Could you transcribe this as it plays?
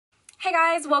Hey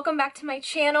guys, welcome back to my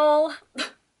channel.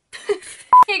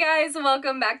 Hey guys,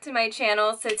 welcome back to my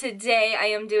channel. So today I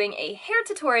am doing a hair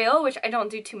tutorial, which I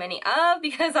don't do too many of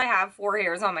because I have 4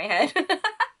 hairs on my head.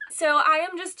 So I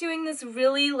am just doing this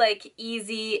really like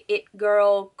easy it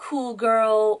girl, cool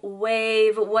girl,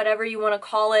 wave, whatever you want to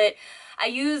call it. I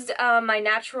used my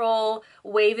natural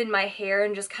wave in my hair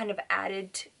and just kind of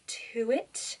added to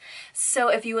it. So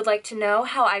if you would like to know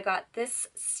how I got this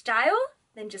style,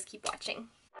 then just keep watching.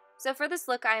 So for this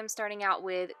look, I am starting out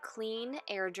with clean,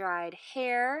 air-dried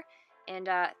hair, and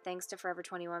thanks to Forever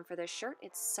 21 for this shirt.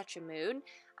 It's such a mood.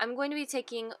 I'm going to be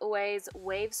taking Ouai's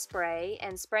Wave Spray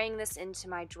and spraying this into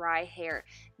my dry hair.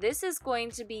 This is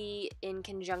going to be in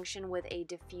conjunction with a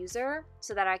diffuser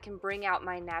so that I can bring out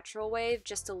my natural wave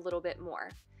just a little bit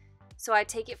more. So I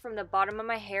take it from the bottom of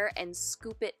my hair and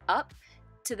scoop it up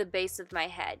to the base of my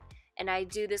head. And I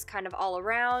do this kind of all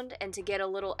around, and to get a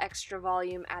little extra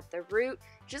volume at the root,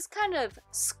 just kind of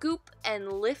scoop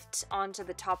and lift onto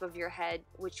the top of your head,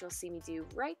 which you'll see me do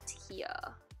right here.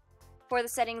 For the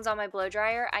settings on my blow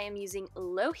dryer, I am using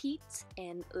low heat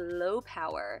and low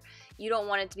power. You don't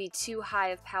want it to be too high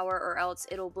of power or else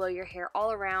it'll blow your hair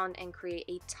all around and create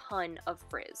a ton of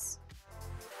frizz.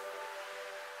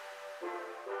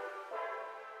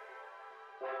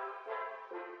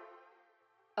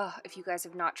 Oh, if you guys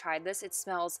have not tried this, it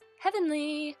smells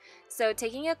heavenly. So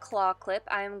taking a claw clip,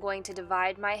 I am going to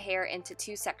divide my hair into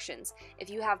 2 sections. If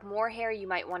you have more hair, you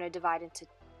might want to divide into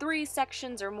 3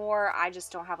 sections or more. I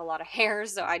just don't have a lot of hair,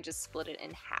 so I just split it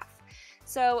in half.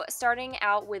 So starting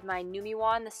out with my Nume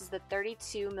wand, this is the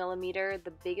 32mm,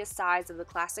 the biggest size of the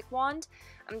classic wand.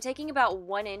 I'm taking about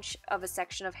 1 inch of a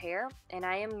section of hair, and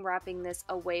I am wrapping this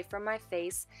away from my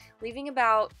face, leaving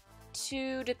about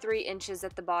 2 to 3 inches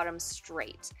at the bottom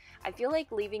straight. I feel like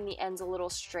leaving the ends a little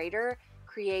straighter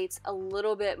creates a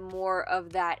little bit more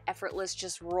of that effortless,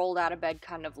 just rolled out of bed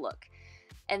kind of look.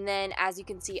 And then as you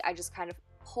can see, I just kind of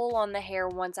pull on the hair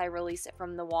once I release it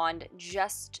from the wand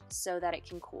just so that it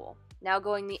can cool. Now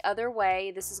going the other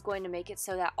way, this is going to make it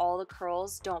so that all the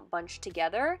curls don't bunch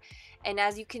together. And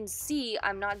as you can see,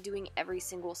 I'm not doing every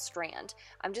single strand.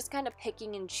 I'm just kind of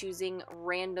picking and choosing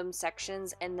random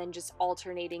sections and then just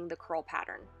alternating the curl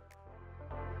pattern.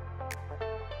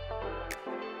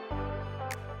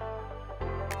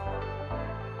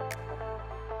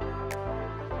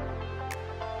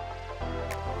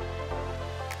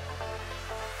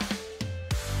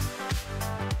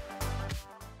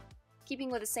 Keeping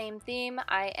with the same theme,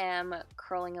 I am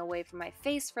curling away from my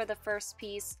face for the first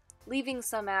piece, leaving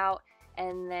some out,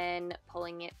 and then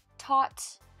pulling it taut,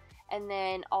 and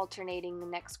then alternating the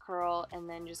next curl, and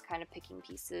then just kind of picking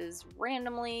pieces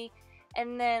randomly,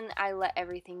 and then I let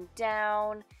everything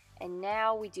down, and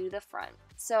now we do the front.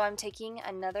 So I'm taking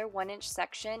another 1 inch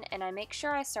section, and I make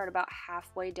sure I start about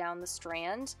halfway down the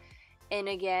strand, and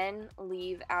again,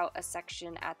 leave out a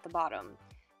section at the bottom.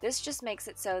 This just makes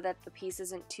it so that the piece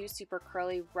isn't too super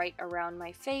curly right around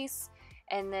my face,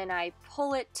 and then I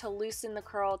pull it to loosen the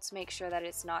curl to make sure that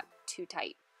it's not too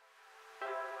tight.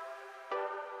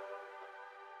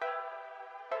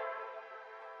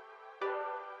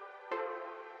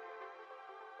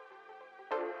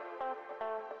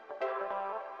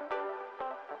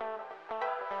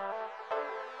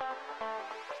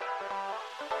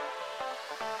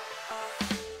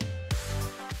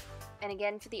 And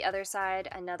again for the other side,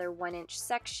 another 1 inch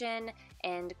section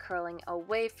and curling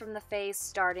away from the face,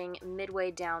 starting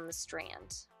midway down the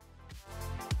strand.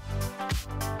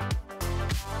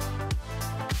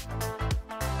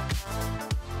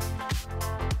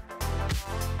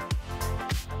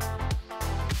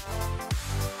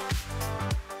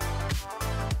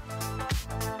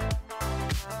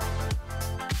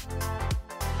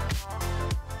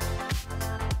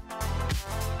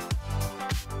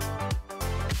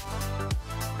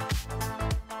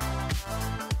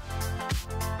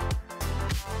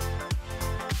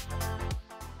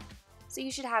 So you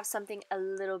should have something a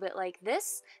little bit like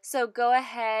this. So go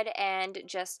ahead and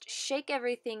just shake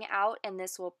everything out, and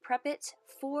this will prep it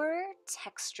for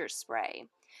texture spray.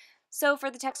 So for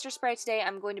the texture spray today,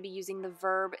 I'm going to be using the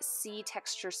Verb C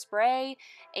texture spray,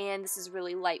 and this is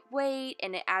really lightweight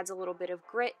and it adds a little bit of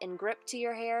grit and grip to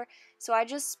your hair. So I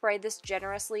just sprayed this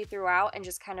generously throughout and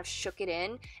just kind of shook it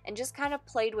in and just kind of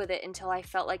played with it until I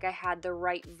felt like I had the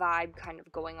right vibe kind of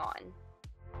going on.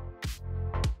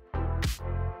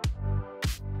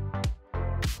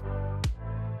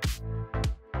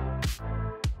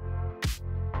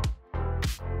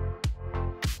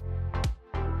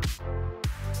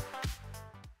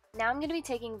 Now I'm going to be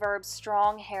taking Verb's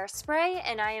Strong Hairspray,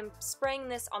 and I am spraying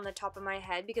this on the top of my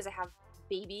head because I have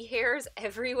baby hairs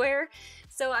everywhere.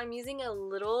 So I'm using a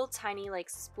little tiny like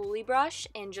spoolie brush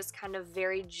and just kind of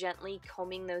very gently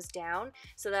combing those down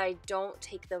so that I don't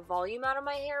take the volume out of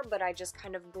my hair, but I just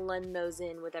kind of blend those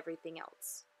in with everything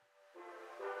else.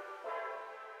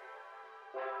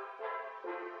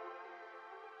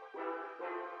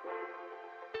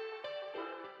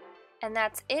 And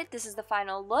that's it. This is the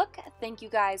final look. Thank you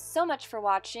guys so much for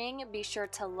watching. Be sure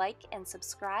to like and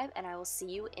subscribe, and I will see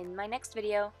you in my next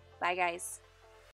video. Bye, guys.